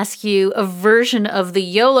want to ask you a version of the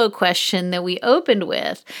YOLO question that we opened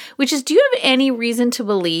with, which is, do you have any reason to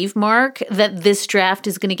believe, Mark, that this draft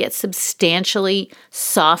is going to get substantially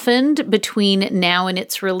softened between now and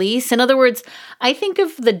its release? In other words, I think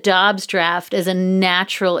of the Dobbs draft as a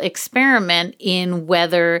natural experiment in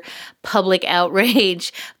whether public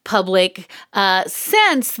outrage, public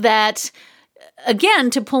sense that, again,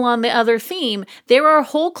 to pull on the other theme, there are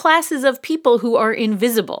whole classes of people who are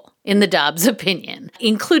invisible in the Dobbs opinion,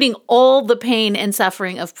 including all the pain and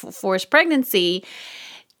suffering of forced pregnancy.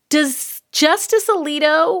 Does Justice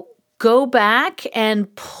Alito go back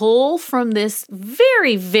and pull from this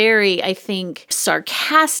very, very, I think,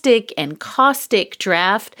 sarcastic and caustic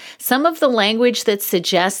draft some of the language that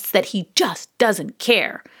suggests that he just doesn't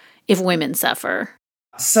care if women suffer?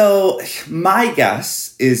 So my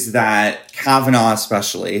guess is that Kavanaugh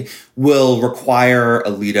especially will require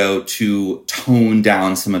Alito to tone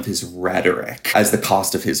down some of his rhetoric as the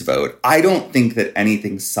cost of his vote. I don't think that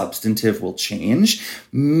anything substantive will change.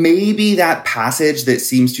 Maybe that passage that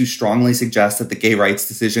seems to strongly suggest that the gay rights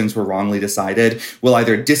decisions were wrongly decided will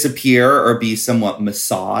either disappear or be somewhat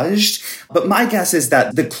massaged. But my guess is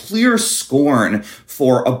that the clear scorn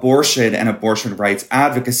for abortion and abortion rights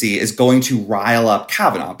advocacy is going to rile up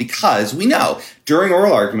Kavanaugh, because we know during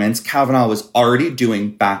oral arguments, Kavanaugh was already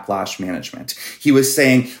doing backlash management. He was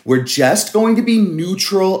saying, we're just going to be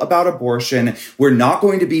neutral about abortion. We're not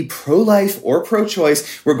going to be pro-life or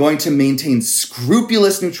pro-choice. We're going to maintain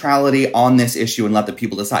scrupulous neutrality on this issue and let the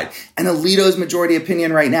people decide. And Alito's majority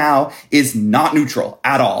opinion right now is not neutral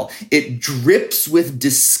at all. It drips with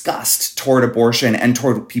disgust toward abortion and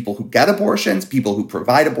toward people who get abortions, people who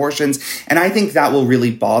provide abortions. And I think that will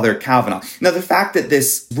really bother Kavanaugh. Now, the fact that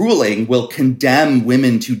this ruling will condemn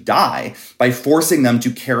women to die by forcing them to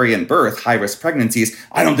carry and birth high-risk pregnancies,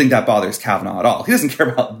 I don't think that bothers Kavanaugh at all. He doesn't care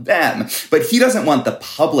about them, but he doesn't want the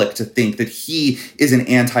public to think that he is an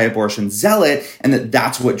anti-abortion zealot and that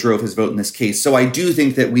that's what drove his vote in this case. So I do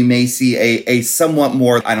think that we may see a somewhat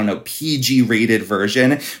more, PG-rated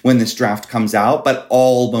version when this draft comes out, but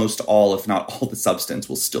almost all, if not all, the substance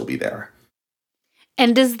will still be there.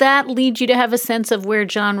 And does that lead you to have a sense of where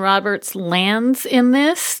John Roberts lands in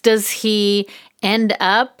this? Does he end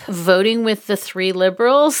up voting with the three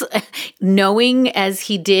liberals, knowing as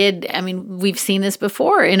he did, we've seen this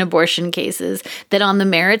before in abortion cases, that on the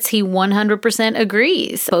merits he 100%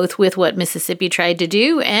 agrees, both with what Mississippi tried to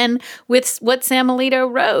do and with what Sam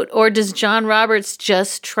Alito wrote? Or does John Roberts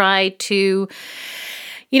just try to...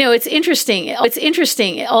 it's interesting. It's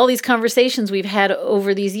interesting. All these conversations we've had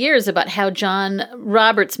over these years about how John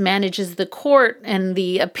Roberts manages the court and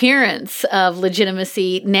the appearance of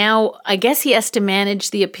legitimacy. Now, I guess he has to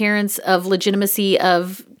manage the appearance of legitimacy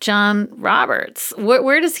of John Roberts.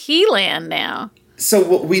 Where does he land now?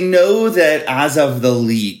 So we know that as of the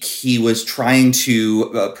leak, he was trying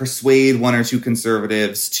to persuade one or two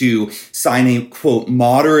conservatives to sign a, quote,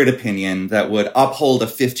 moderate opinion that would uphold a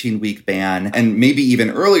 15-week ban and maybe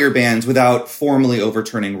even earlier bans without formally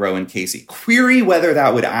overturning Roe and Casey. Query whether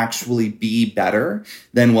that would actually be better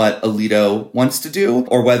than what Alito wants to do,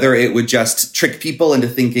 or whether it would just trick people into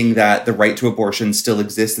thinking that the right to abortion still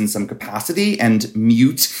exists in some capacity and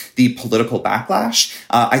mute the political backlash.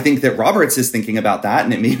 I think that Roberts is thinking about that,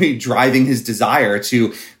 and it may be driving his desire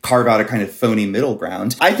to carve out a kind of phony middle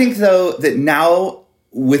ground. I think, though, that now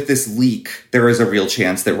with this leak, there is a real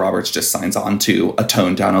chance that Roberts just signs on to a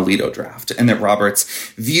toned-down Alito draft, and that Roberts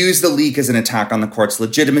views the leak as an attack on the court's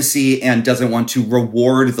legitimacy and doesn't want to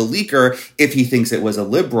reward the leaker if he thinks it was a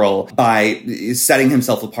liberal by setting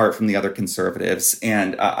himself apart from the other conservatives.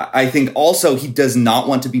 And I think also he does not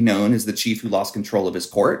want to be known as the chief who lost control of his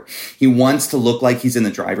court. He wants to look like he's in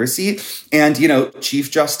the driver's seat. And,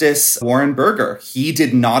 Chief Justice Warren Burger, he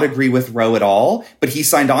did not agree with Roe at all, but he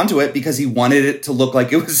signed on to it because he wanted it to look like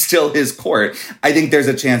it was still his court. I think there's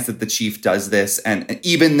a chance that the chief does this. And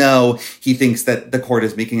even though he thinks that the court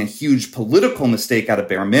is making a huge political mistake at a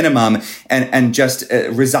bare minimum and just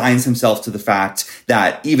resigns himself to the fact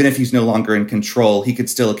that even if he's no longer in control, he could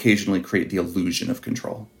still occasionally create the illusion of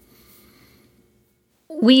control.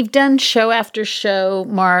 We've done show after show,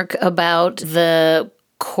 Mark, about the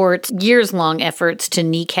court's years-long efforts to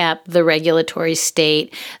kneecap the regulatory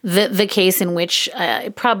state. The case in which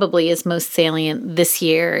probably is most salient this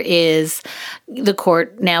year is the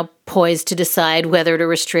court now poised to decide whether to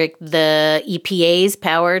restrict the EPA's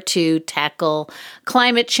power to tackle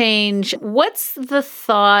climate change. What's the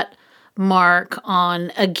thought Mark,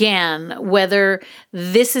 on, again, whether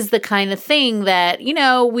this is the kind of thing that,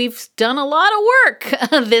 we've done a lot of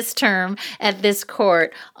work this term at this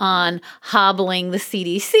court on hobbling the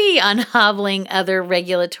CDC, on hobbling other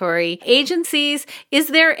regulatory agencies. Is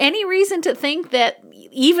there any reason to think that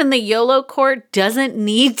even the YOLO court doesn't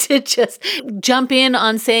need to just jump in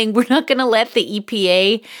on saying we're not going to let the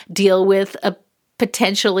EPA deal with a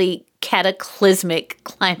potentially cataclysmic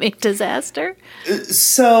climate disaster?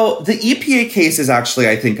 So the EPA case is actually,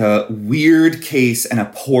 I think, a weird case and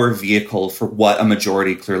a poor vehicle for what a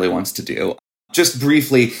majority clearly wants to do. Just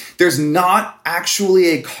briefly, there's not actually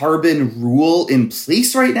a carbon rule in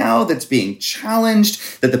place right now that's being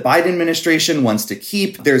challenged that the Biden administration wants to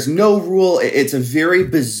keep. There's no rule. It's a very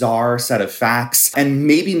bizarre set of facts and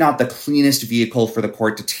maybe not the cleanest vehicle for the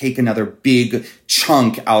court to take another big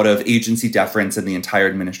chunk out of agency deference in the entire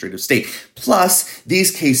administrative state. Plus,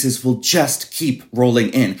 these cases will just keep rolling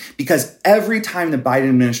in because every time the Biden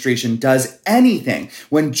administration does anything,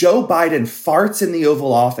 when Joe Biden farts in the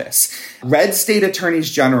Oval Office, red state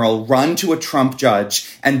attorneys general run to a Trump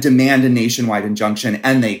judge and demand a nationwide injunction,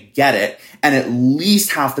 and they get it. And at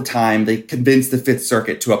least half the time, they convince the Fifth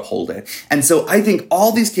Circuit to uphold it. And so I think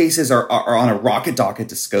all these cases are on a rocket docket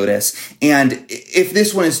to SCOTUS. And if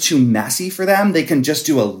this one is too messy for them, they can just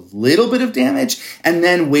do a little bit of damage and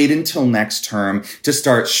then wait until next term to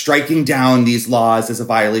start striking down these laws as a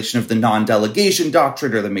violation of the non-delegation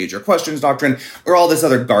doctrine or the major questions doctrine or all this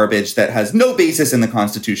other garbage that has no basis in the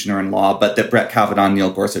Constitution or in law, but that Brett Kavanaugh and Neil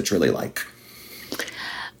Gorsuch really like.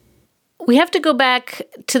 We have to go back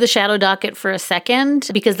to the shadow docket for a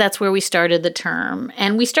second because that's where we started the term.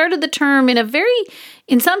 And we started the term in a very,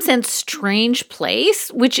 in some sense, strange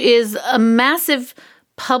place, which is a massive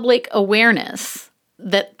public awareness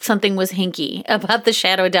that something was hinky about the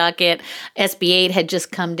shadow docket. SB 8 had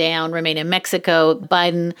just come down, Remain in Mexico,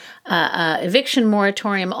 Biden eviction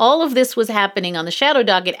moratorium. All of this was happening on the shadow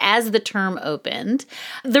docket as the term opened.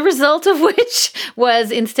 The result of which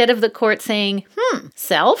was, instead of the court saying,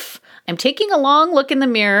 self, I'm taking a long look in the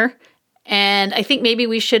mirror, and I think maybe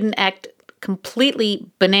we shouldn't act completely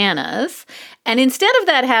bananas. And instead of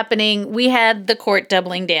that happening, we had the court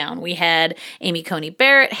doubling down. We had Amy Coney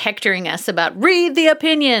Barrett hectoring us about read the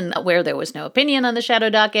opinion, where there was no opinion on the shadow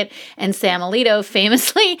docket, and Sam Alito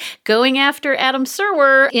famously going after Adam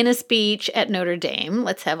Serwer in a speech at Notre Dame.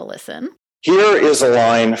 Let's have a listen. Here is a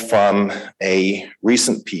line from a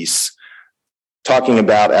recent piece talking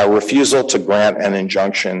about our refusal to grant an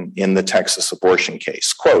injunction in the Texas abortion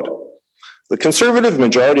case. Quote, the conservative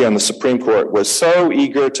majority on the Supreme Court was so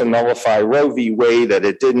eager to nullify Roe v. Wade that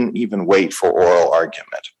it didn't even wait for oral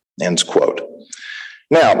argument, end quote.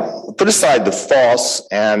 Now, put aside the false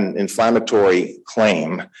and inflammatory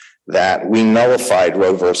claim that we nullified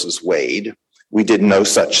Roe versus Wade. We did no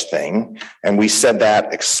such thing, and we said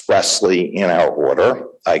that expressly in our order.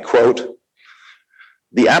 I quote,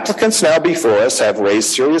 the applicants now before us have raised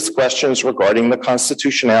serious questions regarding the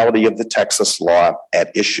constitutionality of the Texas law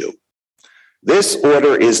at issue. This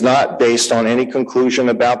order is not based on any conclusion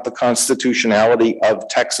about the constitutionality of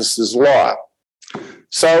Texas's law.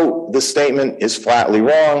 So the statement is flatly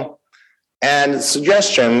wrong, and the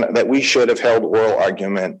suggestion that we should have held oral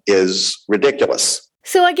argument is ridiculous.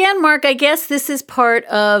 So again, Mark, I guess this is part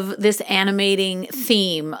of this animating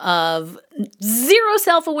theme of zero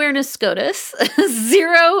self-awareness SCOTUS,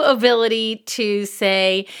 zero ability to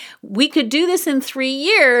say, we could do this in 3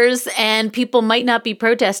 years and people might not be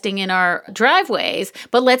protesting in our driveways,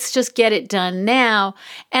 but let's just get it done now.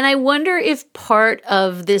 And I wonder if part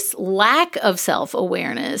of this lack of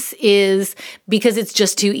self-awareness is because it's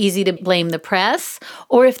just too easy to blame the press,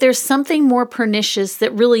 or if there's something more pernicious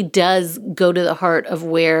that really does go to the heart of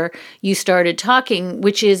where you started talking,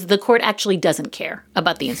 which is the court actually doesn't care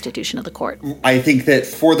about the institution of the court. I think that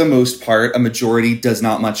for the most part, a majority does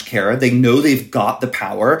not much care. They know they've got the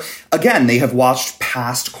power. Again, they have watched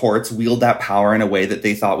past courts wield that power in a way that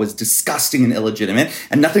they thought was disgusting and illegitimate,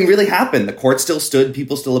 and nothing really happened. The court still stood.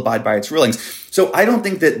 People still abide by its rulings. So I don't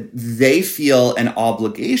think that they feel an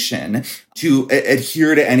obligation to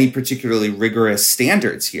adhere to any particularly rigorous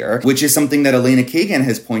standards here, which is something that Elena Kagan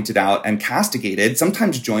has pointed out and castigated,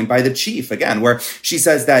 sometimes joined by the chief, again, where she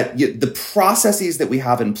says that the processes that we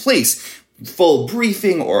have in place, full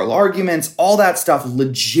briefing, oral arguments, all that stuff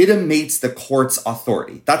legitimates the court's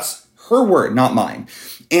authority. That's her word, not mine.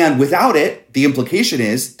 And without it, the implication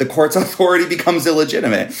is the court's authority becomes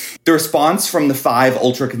illegitimate. The response from the 5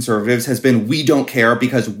 ultra-conservatives has been, we don't care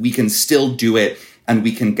because we can still do it and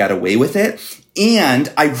we can get away with it.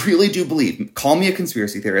 And I really do believe, call me a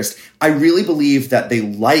conspiracy theorist, I really believe that they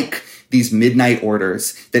like these midnight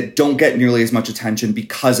orders that don't get nearly as much attention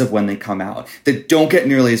because of when they come out, that don't get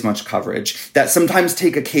nearly as much coverage, that sometimes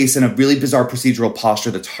take a case in a really bizarre procedural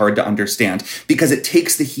posture that's hard to understand because it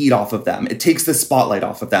takes the heat off of them. It takes the spotlight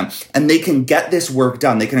off of them. And they can get this work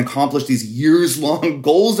done. They can accomplish these years-long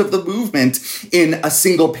goals of the movement in a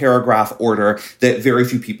single paragraph order that very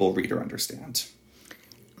few people read or understand.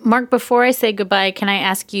 Mark, before I say goodbye, can I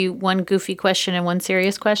ask you one goofy question and one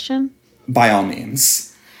serious question? By all means.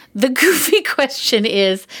 The goofy question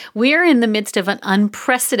is, we're in the midst of an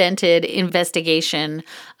unprecedented investigation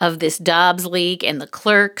of this Dobbs leak and the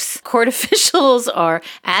clerks. Court officials are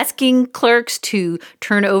asking clerks to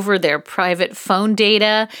turn over their private phone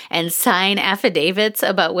data and sign affidavits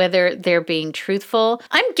about whether they're being truthful.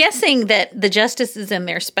 I'm guessing that the justices and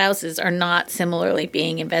their spouses are not similarly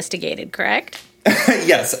being investigated, correct?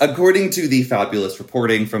 Yes, according to the fabulous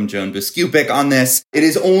reporting from Joan Biskupik on this, it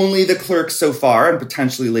is only the clerks so far, and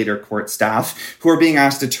potentially later court staff, who are being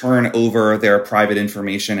asked to turn over their private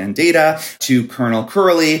information and data to Colonel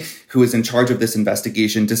Curley, who is in charge of this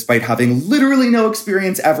investigation, despite having literally no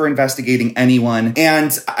experience ever investigating anyone.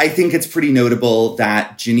 And I think it's pretty notable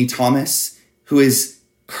that Ginny Thomas, who is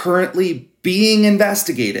currently being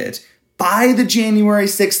investigated by the January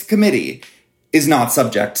 6th committee, is not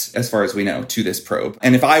subject, as far as we know, to this probe.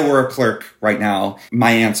 And if I were a clerk right now,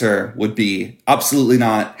 my answer would be absolutely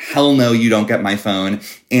not. Hell no, you don't get my phone.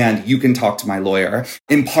 And you can talk to my lawyer.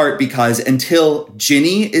 In part because until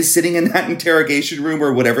Ginny is sitting in that interrogation room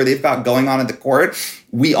or whatever they've got going on at the court,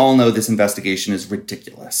 we all know this investigation is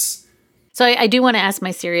ridiculous. So I do want to ask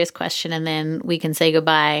my serious question, and then we can say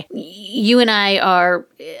goodbye. You and I are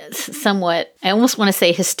somewhat, I almost want to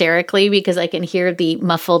say hysterically, because I can hear the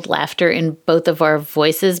muffled laughter in both of our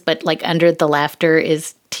voices, but like under the laughter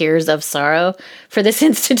is tears of sorrow for this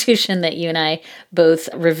institution that you and I both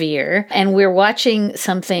revere. And we're watching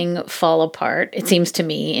something fall apart, it seems to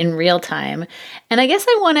me, in real time. And I guess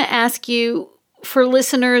I want to ask you, for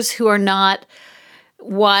listeners who are not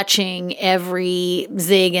watching every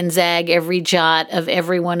zig and zag, every jot of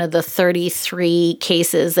every one of the 33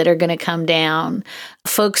 cases that are going to come down,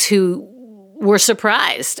 folks who were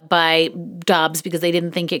surprised by Dobbs because they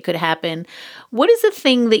didn't think it could happen. What is the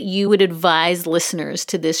thing that you would advise listeners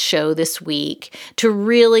to this show this week to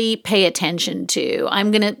really pay attention to? I'm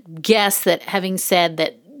going to guess that, having said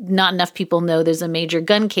that not enough people know there's a major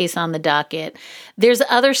gun case on the docket, there's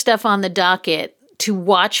other stuff on the docket to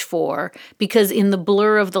watch for, because in the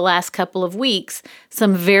blur of the last couple of weeks,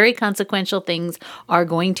 some very consequential things are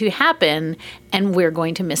going to happen and we're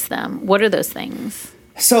going to miss them. What are those things?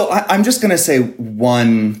 So I'm just going to say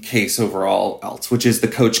one case overall else, which is the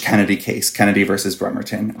Coach Kennedy case, Kennedy versus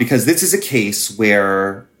Bremerton, because this is a case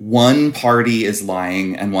where one party is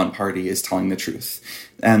lying and one party is telling the truth.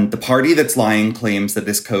 And the party that's lying claims that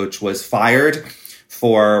this coach was fired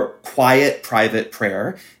for quiet private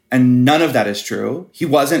prayer. And none of that is true. He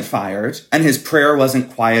wasn't fired, and his prayer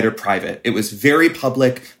wasn't quiet or private. It was very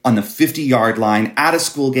public on the 50-yard line at a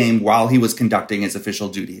school game while he was conducting his official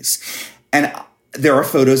duties. And there are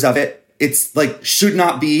photos of it. It's like, should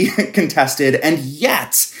not be contested. And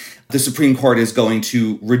yet the Supreme Court is going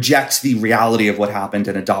to reject the reality of what happened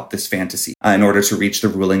and adopt this fantasy in order to reach the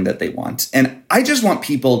ruling that they want. And I just want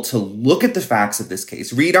people to look at the facts of this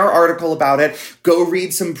case, read our article about it, go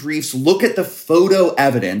read some briefs, look at the photo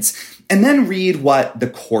evidence, and then read what the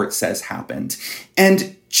court says happened.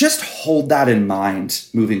 And just hold that in mind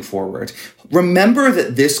moving forward. Remember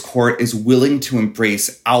that this court is willing to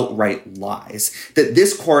embrace outright lies, that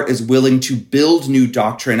this court is willing to build new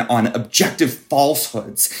doctrine on objective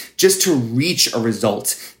falsehoods just to reach a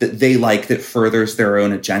result that they like, that furthers their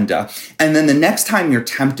own agenda. And then the next time you're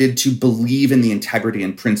tempted to believe in the integrity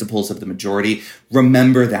and principles of the majority,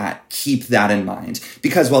 remember that, keep that in mind.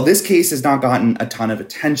 Because while this case has not gotten a ton of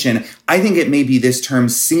attention, I think it may be this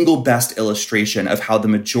term's single best illustration of how the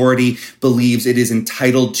majority believes it is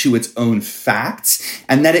entitled to its own facts,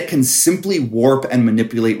 and that it can simply warp and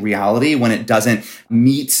manipulate reality when it doesn't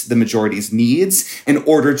meet the majority's needs in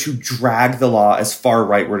order to drag the law as far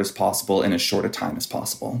rightward as possible in as short a time as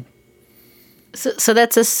possible. So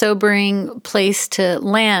that's a sobering place to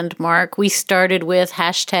land, Mark. We started with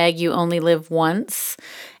hashtag you only live once,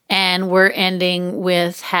 and we're ending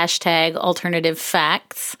with hashtag alternative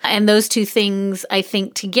facts. And those two things, I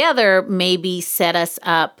think, together maybe set us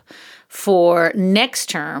up for next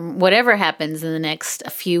term, whatever happens in the next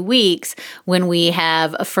few weeks, when we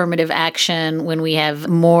have affirmative action, when we have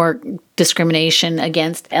more discrimination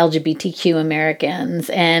against LGBTQ Americans.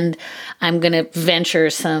 And I'm going to venture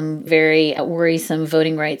some very worrisome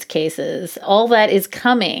voting rights cases. All that is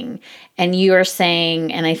coming. And you are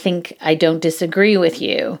saying, and I think I don't disagree with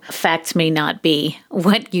you, facts may not be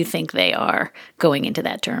what you think they are going into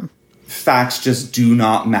that term. Facts just do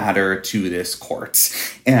not matter to this court.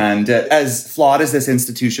 And as flawed as this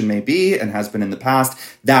institution may be and has been in the past,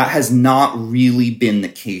 that has not really been the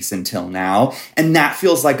case until now. And that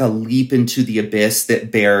feels like a leap into the abyss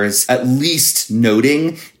that bears at least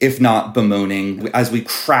noting, if not bemoaning, as we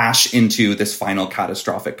crash into this final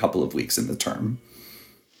catastrophic couple of weeks in the term.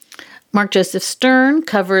 Mark Joseph Stern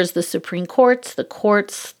covers the Supreme Courts,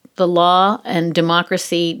 the law, and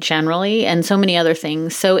democracy generally, and so many other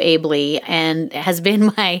things so ably, and has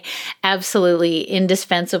been my absolutely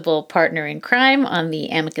indispensable partner in crime on the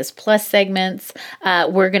Amicus Plus segments.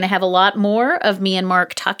 We're going to have a lot more of me and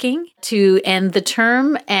Mark talking to end the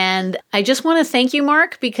term, and I just want to thank you,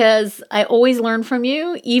 Mark, because I always learn from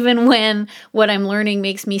you, even when what I'm learning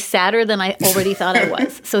makes me sadder than I already thought I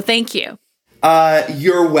was. So thank you.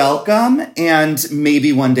 You're welcome, and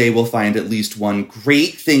maybe one day we'll find at least one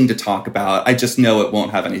great thing to talk about. I just know it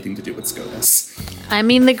won't have anything to do with SCOTUS. I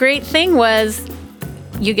mean, the great thing was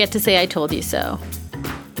you get to say I told you so.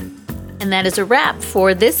 And that is a wrap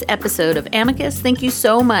for this episode of Amicus. Thank you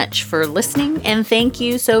so much for listening, and thank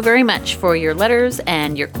you so very much for your letters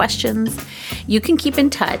and your questions. You can keep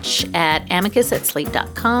in touch at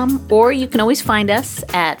amicus@slate.com, or you can always find us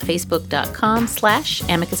at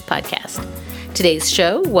facebook.com/amicus-podcast. Today's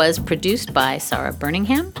show was produced by Sarah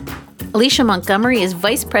Birmingham. Alicia Montgomery is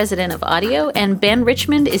Vice President of Audio, and Ben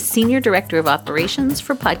Richmond is Senior Director of Operations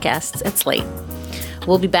for Podcasts at Slate.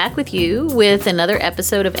 We'll be back with you with another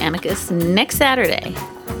episode of Amicus next Saturday.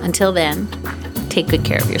 Until then, take good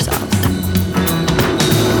care of yourselves.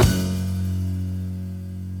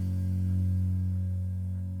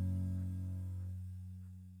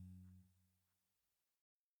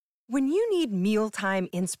 When you need mealtime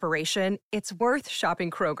inspiration, it's worth shopping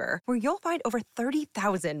Kroger, where you'll find over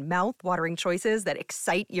 30,000 mouth-watering choices that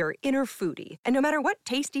excite your inner foodie. And no matter what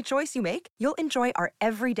tasty choice you make, you'll enjoy our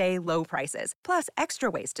everyday low prices, plus extra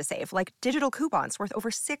ways to save, like digital coupons worth over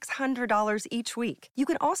 $600 each week. You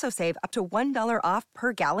can also save up to $1 off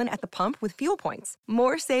per gallon at the pump with fuel points.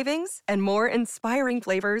 More savings and more inspiring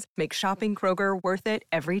flavors make shopping Kroger worth it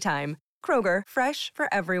every time. Kroger, fresh for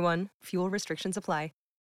everyone. Fuel restrictions apply.